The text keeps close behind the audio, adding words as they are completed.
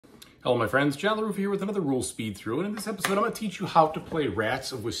Hello my friends, John LaRuffa here with another rule speed through, and in this episode I'm going to teach you how to play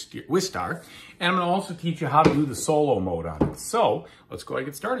Rats of Wistar, and I'm going to also teach you how to do the solo mode on it. So, let's go ahead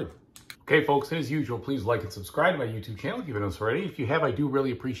and get started. Okay folks, as usual, please like and subscribe to my YouTube channel if you haven't done so already. If you have, I do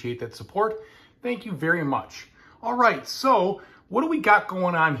really appreciate that support. Thank you very much. Alright, so what do we got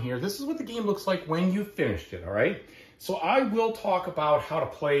going on here? This is what the game looks like when you finished it, alright? So I will talk about how to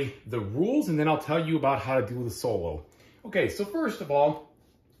play the rules, and then I'll tell you about how to do the solo. Okay, so first of all,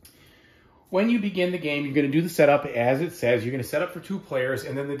 when you begin the game, you're going to do the setup as it says. You're going to set up for 2 players,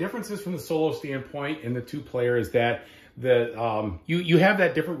 and then the differences from the solo standpoint and the 2-player is that you have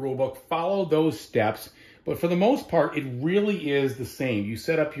that different rule book. Follow those steps, but for the most part, it really is the same. You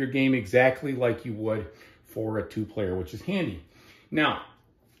set up your game exactly like you would for a 2-player, which is handy. Now,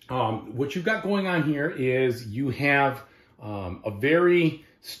 what you've got going on here is you have a very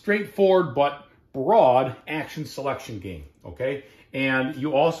straightforward but broad action selection game, okay? And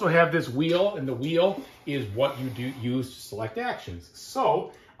you also have this wheel, and the wheel is what you use to select actions.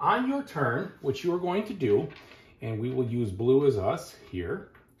 So, on your turn, what you are going to do, and we will use blue as us here,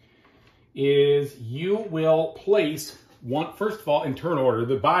 is you will place one, first of all, in turn order.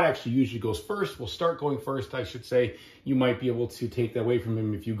 The bot actually usually goes first. We'll start going first, I should say. You might be able to take that away from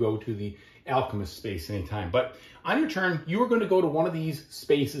him if you go to the alchemist space anytime. But on your turn, you are going to go to one of these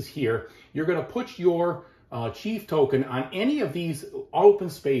spaces here. You're going to put your chief token on any of these open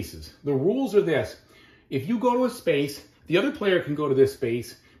spaces. The rules are this: if you go to a space, the other player can go to this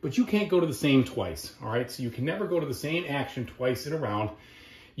space, but you can't go to the same twice. All right, so you can never go to the same action twice in a round.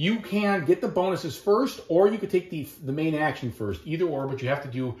 You can get the bonuses first, or you could take the main action first, either or, but you have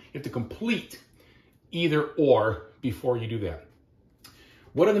to complete either or before you do that.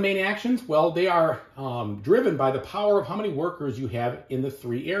 What are the main actions? Well, they are driven by the power of how many workers you have in the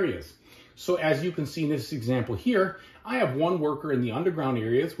 3 areas. So as you can see in this example here, I have 1 worker in the underground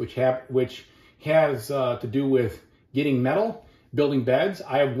areas, which has to do with getting metal, building beds.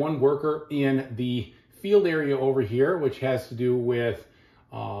 I have 1 worker in the field area over here, which has to do with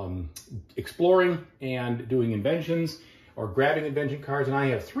exploring and doing inventions or grabbing invention cards. And I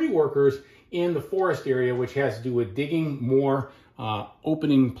have 3 workers in the forest area, which has to do with digging more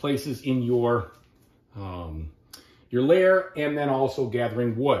opening places in your lair, and then also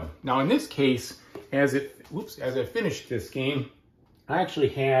gathering wood. Now in this case, as I finished this game, I actually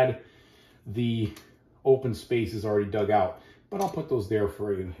had the open spaces already dug out, but I'll put those there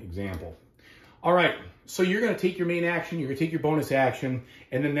for an example. All right, so you're going to take your main action, you're going to take your bonus action,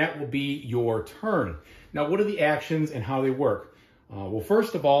 and then that will be your turn. Now, what are the actions and how they work? Well,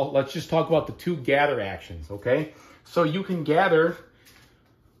 first of all, let's just talk about the 2 gather actions, okay? So you can gather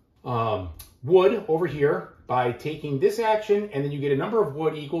wood over here by taking this action, and then you get a number of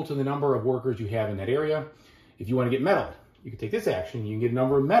wood equal to the number of workers you have in that area. If you want to get metal, you can take this action, you can get a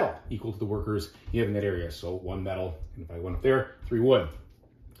number of metal equal to the workers you have in that area. So 1 metal, and if I went up there, 3 wood.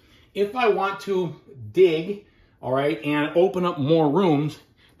 If I want to dig, all right, and open up more rooms,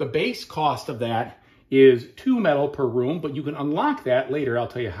 the base cost of that is 2 metal per room, but you can unlock that later, I'll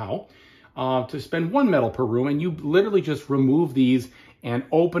tell you how, to spend 1 metal per room, and you literally just remove these and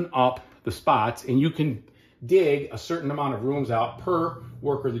open up the spots, and you can dig a certain amount of rooms out per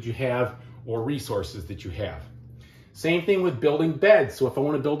worker that you have or resources that you have. Same thing with building beds. So if I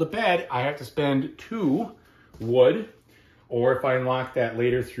want to build a bed, I have to spend 2 wood, or if I unlock that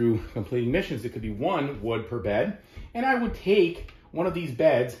later through completing missions, it could be 1 wood per bed. And I would take one of these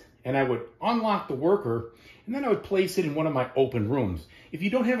beds and I would unlock the worker, and then I would place it in one of my open rooms. If you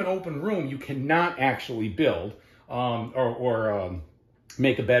don't have an open room, you cannot actually build or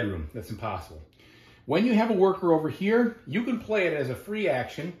make a bedroom. That's impossible. When you have a worker over here, you can play it as a free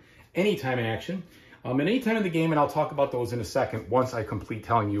action, anytime action, and anytime in the game, and I'll talk about those in a second once I complete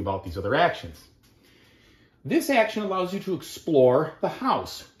telling you about these other actions. This action allows you to explore the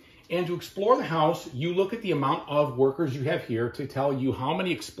house. And to explore the house, you look at the amount of workers you have here to tell you how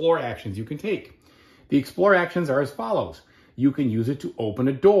many explore actions you can take. The explore actions are as follows. You can use it to open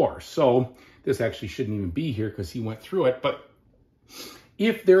a door. So this actually shouldn't even be here because he went through it, but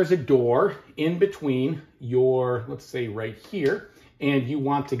if there's a door in between your, let's say right here, and you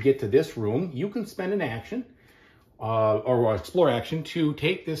want to get to this room, you can spend an action or explore action to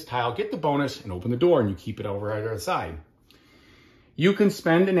take this tile, get the bonus, and open the door, and you keep it over right on the side. You can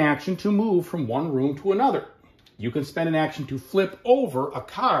spend an action to move from one room to another. You can spend an action to flip over a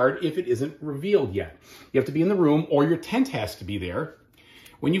card if it isn't revealed yet. You have to be in the room, or your tent has to be there.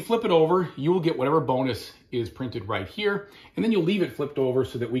 When you flip it over, you will get whatever bonus is printed right here, and then you'll leave it flipped over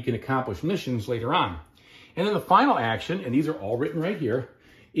so that we can accomplish missions later on. And then the final action, and these are all written right here,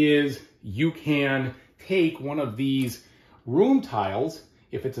 is you can take one of these room tiles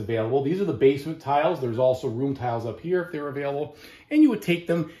if it's available. These are the basement tiles. There's also room tiles up here if they're available. And you would take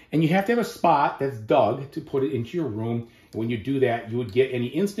them, and you have to have a spot that's dug to put it into your room. And when you do that, you would get any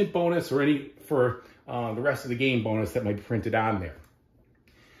instant bonus or any for the rest of the game bonus that might be printed on there.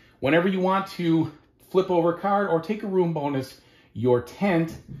 Whenever you want to flip over a card or take a room bonus, your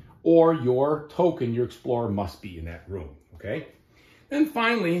tent or your token, your explorer, must be in that room, okay? And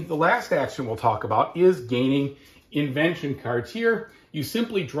finally, the last action we'll talk about is gaining invention cards. Here, you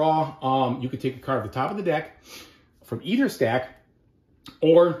simply draw, you could take a card at the top of the deck from either stack,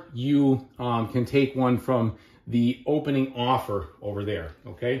 or you can take one from the opening offer over there,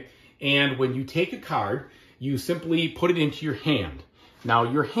 okay? And when you take a card, you simply put it into your hand.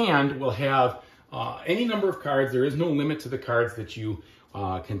 Now, your hand will have any number of cards. There is no limit to the cards that you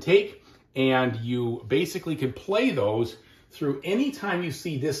can take, and you basically can play those through any time you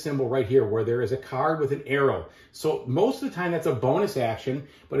see this symbol right here where there is a card with an arrow. So most of the time that's a bonus action,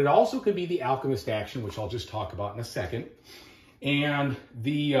 but it also could be the alchemist action, which I'll just talk about in a second. And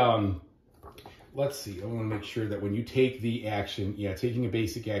the, let's see, I want to make sure that when you take the action, yeah, taking a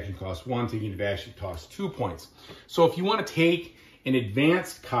basic action costs 1, taking an advanced action costs 2 points. So if you want to take an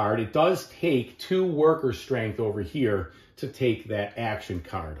advanced card, it does take 2 worker strength over here to take that action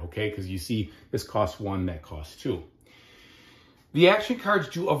card, okay? Because you see this costs 1, that costs 2. The action cards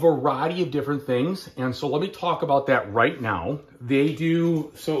do a variety of different things, and so let me talk about that right now. They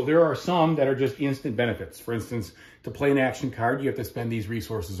do, so there are some that are just instant benefits. For instance, to play an action card, you have to spend these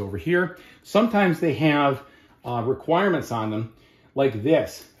resources over here. Sometimes they have requirements on them, like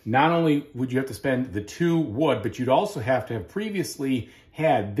this. Not only would you have to spend the 2 wood, but you'd also have to have previously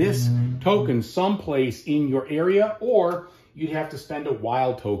had this token someplace in your area, or you'd have to spend a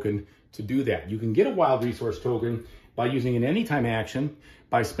wild token to do that. You can get a wild resource token by using an anytime action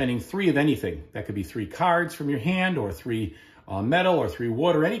by spending 3 of anything. That could be 3 cards from your hand, or 3 metal, or 3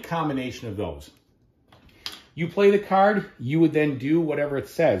 wood, or any combination of those. You play the card, you would then do whatever it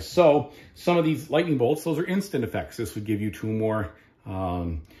says. So some of these lightning bolts, those are instant effects. This would give you 2 more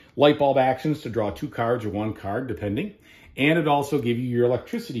light bulb actions to draw 2 cards or 1 card, depending. And it also give you your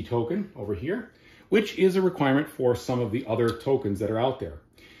electricity token over here, which is a requirement for some of the other tokens that are out there.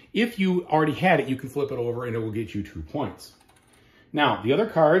 If you already had it, you can flip it over and it will get you 2 points. Now, the other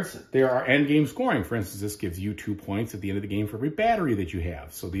cards, there are end game scoring. For instance, this gives you 2 points at the end of the game for every battery that you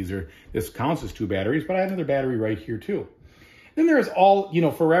have. So this counts as 2 batteries, but I have another battery right here too. Then there's all,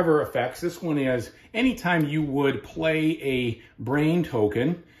 forever effects. This one is anytime you would play a brain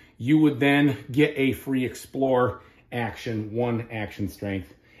token, you would then get a free explore action, 1 action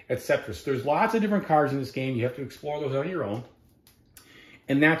strength, etc. So there's lots of different cards in this game. You have to explore those on your own.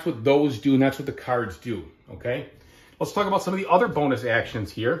 And that's what those do, and that's what the cards do, okay? Let's talk about some of the other bonus actions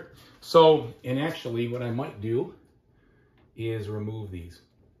here. So, and actually what I might do is remove these.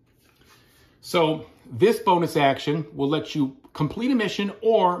 So this bonus action will let you complete a mission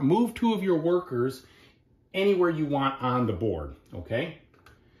or move 2 of your workers anywhere you want on the board, okay?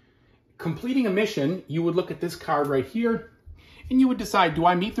 Completing a mission, you would look at this card right here, and you would decide, do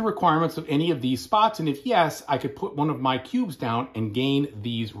I meet the requirements of any of these spots? And if yes, I could put one of my cubes down and gain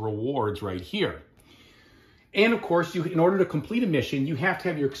these rewards right here. And of course, in order to complete a mission, you have to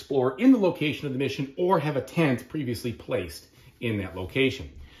have your explorer in the location of the mission or have a tent previously placed in that location.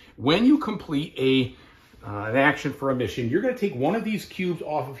 When you complete an action for a mission, you're going to take one of these cubes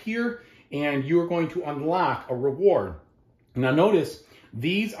off of here, and you're going to unlock a reward. Now notice,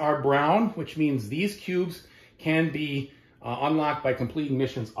 these are brown, which means these cubes can be unlocked by completing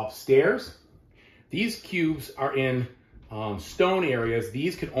missions upstairs. These cubes are in stone areas.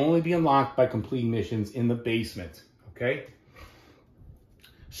 These can only be unlocked by completing missions in the basement, okay?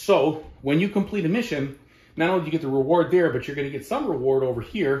 So when you complete a mission, not only do you get the reward there, but you're going to get some reward over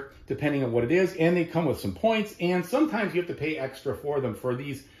here, depending on what it is, and they come with some points, and sometimes you have to pay extra for them. For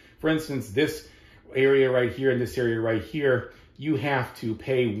these, for instance, this area right here and this area right here, you have to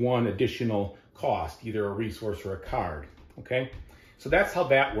pay 1 additional cost, either a resource or a card, okay? So that's how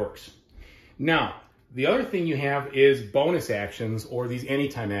that works. Now, the other thing you have is bonus actions, or these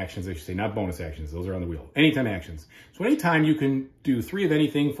anytime actions, I should say, not bonus actions. Those are on the wheel. Anytime actions. So anytime you can do 3 of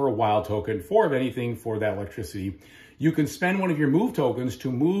anything for a wild token, 4 of anything for that electricity. You can spend one of your move tokens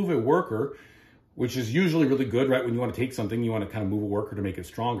to move a worker, which is usually really good, right? When you want to take something, you want to kind of move a worker to make it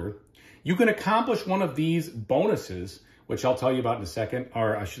stronger. You can accomplish one of these bonuses, which I'll tell you about in a second,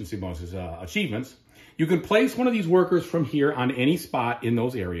 or I shouldn't say bonuses, achievements. You can place one of these workers from here on any spot in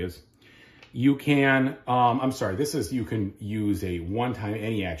those areas. You can, you can use a one-time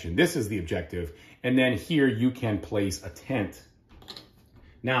any action. This is the objective. And then here you can place a tent.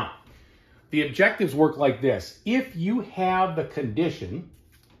 Now, the objectives work like this. If you have the condition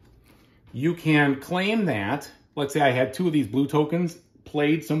you can claim that. Let's say I had 2 of these blue tokens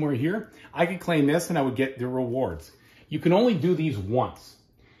played somewhere here. I could claim this and I would get the rewards. You can only do these once.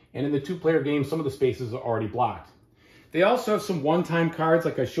 And in the 2-player game, some of the spaces are already blocked. They also have some one-time cards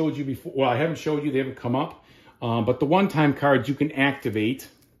like I showed you before. Well, I haven't showed you, they haven't come up. But the one-time cards you can activate.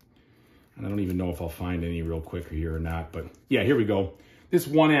 And I don't even know if I'll find any real quick here or not. But yeah, here we go. This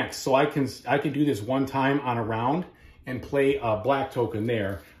 1X. So I can do this one time on a round and play a black token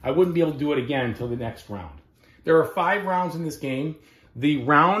there. I wouldn't be able to do it again until the next round. There are 5 rounds in this game. The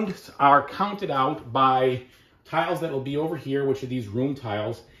rounds are counted out by tiles that will be over here, which are these room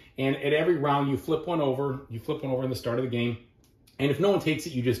tiles. And at every round, you flip one over. You flip one over in the start of the game. And if no one takes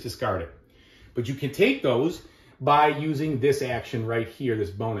it, you just discard it. But you can take those by using this action right here, this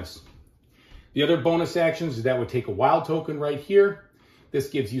bonus. The other bonus actions is that would take a wild token right here. This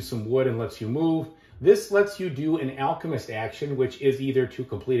gives you some wood and lets you move. This lets you do an alchemist action, which is either to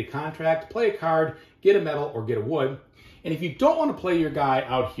complete a contract, play a card, get a metal, or get a wood. And if you don't want to play your guy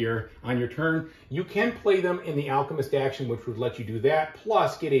out here on your turn, you can play them in the alchemist action, which would let you do that,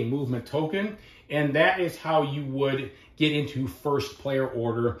 plus get a movement token. And that is how you would get into first player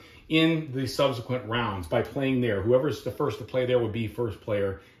order in the subsequent rounds, by playing there. Whoever's the first to play there would be first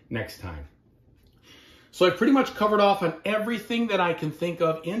player next time. So I've pretty much covered off on everything that I can think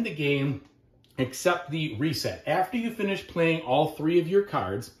of in the game except the reset. After you finish playing all 3 of your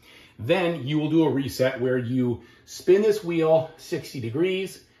cards, then you will do a reset where you spin this wheel 60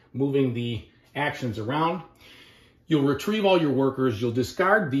 degrees, moving the actions around. You'll retrieve all your workers. You'll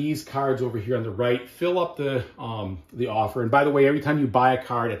discard these cards over here on the right, fill up the offer. And by the way, every time you buy a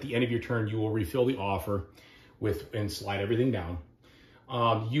card at the end of your turn, you will refill the offer and slide everything down.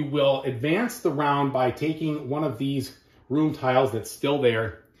 You will advance the round by taking one of these room tiles that's still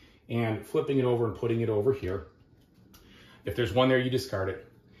there and flipping it over and putting it over here. If there's one there, you discard it.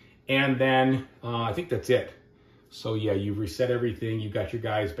 And then I think that's it. So yeah, you've reset everything, you've got your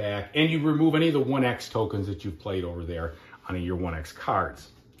guys back, and you remove any of the 1X tokens that you've played over there on your 1X cards.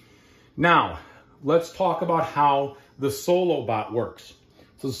 Now, let's talk about how the solo bot works.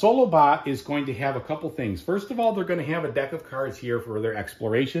 So the solo bot is going to have a couple things. First of all, they're going to have a deck of cards here for their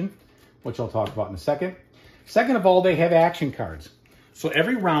exploration, which I'll talk about in a second. Second of all, they have action cards. So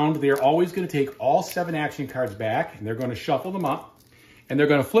every round, they're always going to take all 7 action cards back, and they're going to shuffle them up, and they're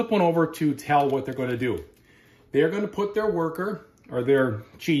going to flip one over to tell what they're going to do. They're going to put their worker, or their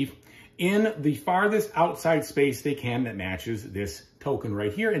chief, in the farthest outside space they can that matches this token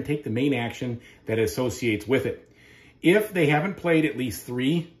right here, and take the main action that associates with it. If they haven't played at least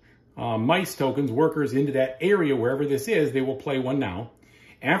 3 mice tokens, workers, into that area, wherever this is, they will play one now.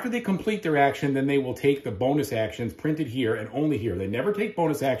 After they complete their action, then they will take the bonus actions printed here and only here. They never take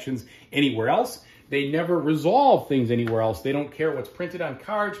bonus actions anywhere else. They never resolve things anywhere else. They don't care what's printed on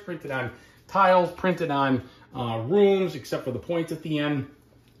cards, printed on tiles, printed on rooms, except for the points at the end.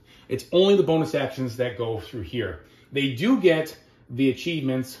 It's only the bonus actions that go through here. They do get the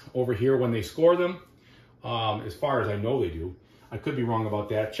achievements over here when they score them. As far as I know, they do. I could be wrong about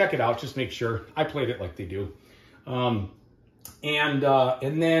that. Check it out. Just make sure. I played it like they do. And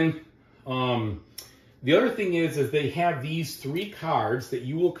then the other thing is they have these 3 cards that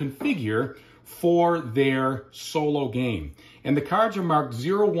you will configure for their solo game. And the cards are marked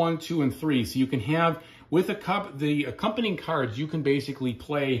 0, 1, 2, and 3. So you can have, with the accompanying cards, you can basically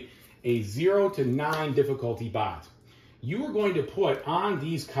play a 0 to 9 difficulty bot. You are going to put on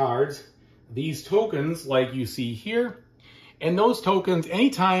these cards these tokens like you see here. And those tokens,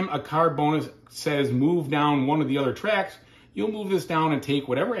 anytime a card bonus says move down one of the other tracks, you'll move this down and take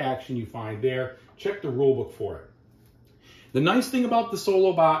whatever action you find there. Check the rule book for it. The nice thing about the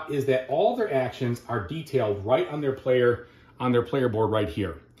solo bot is that all their actions are detailed right on their player board right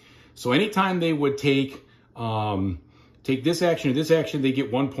here. So anytime they would take this action or this action, they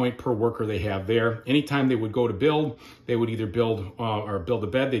get 1 point per worker they have there. Anytime they would go to build, they would either build a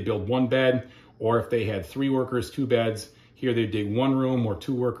bed, they build 1 bed, or if they had 3 workers, 2 beds, here they dig 1 room, or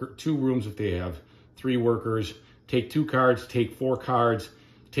 2 rooms if they have 3 workers. Take 2 cards, take 4 cards,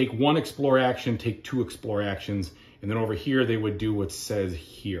 take 1 explore action, take 2 explore actions, and then over here they would do what says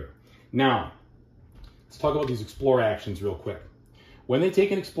here. Now, let's talk about these explore actions real quick. When they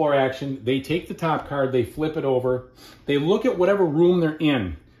take an explore action, they take the top card, they flip it over, they look at whatever room they're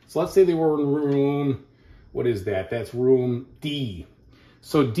in. So let's say they were in room, what is that? That's room D.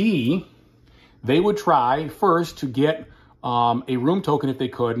 So D, they would try first to get a room token if they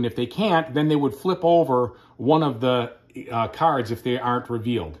could, and if they can't, then they would flip over one of the cards if they aren't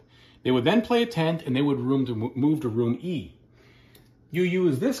revealed. They would then play a tent, and they would move to room E. You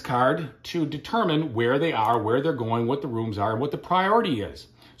use this card to determine where they are, where they're going, what the rooms are, and what the priority is.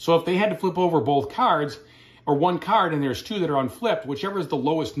 So if they had to flip over both cards, or one card and there's two that are unflipped, whichever is the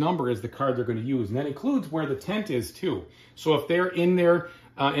lowest number is the card they're going to use. And that includes where the tent is too. So if they're in there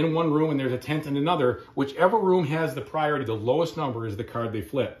in one room and there's a tent in another, whichever room has the priority, the lowest number is the card they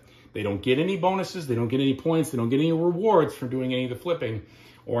flip. They don't get any bonuses, they don't get any points, they don't get any rewards for doing any of the flipping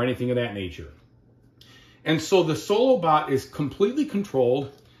or anything of that nature. And so the solo bot is completely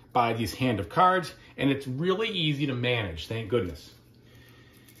controlled by these hand of cards, and it's really easy to manage, thank goodness.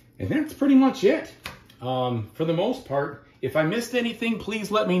 And that's pretty much it. For the most part, if I missed anything, please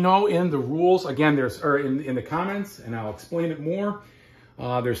let me know in the rules. Again, in the comments, and I'll explain it more.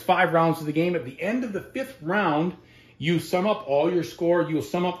 There's 5 rounds of the game. At the end of the 5th round, you sum up all your score. You'll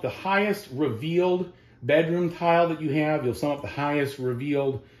sum up the highest revealed bedroom tile that you have. You'll sum up the highest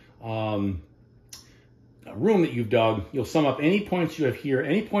revealed room that you've dug. You'll sum up any points you have here,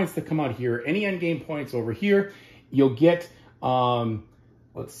 any points that come out here, any end game points over here. You'll get,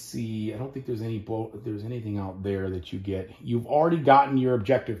 let's see, I don't think there's anything out there that you get. You've already gotten your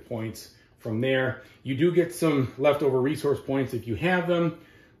objective points from there. You do get some leftover resource points if you have them.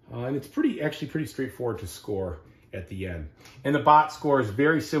 And it's actually pretty straightforward to score at the end. And the bot scores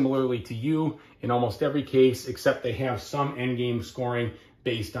very similarly to you in almost every case, except they have some end game scoring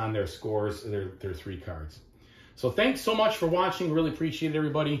based on their scores, their 3 cards. So thanks so much for watching. Really appreciate it,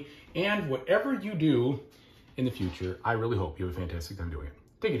 everybody. And whatever you do in the future, I really hope you have a fantastic time doing it.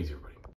 Take it easy, everybody.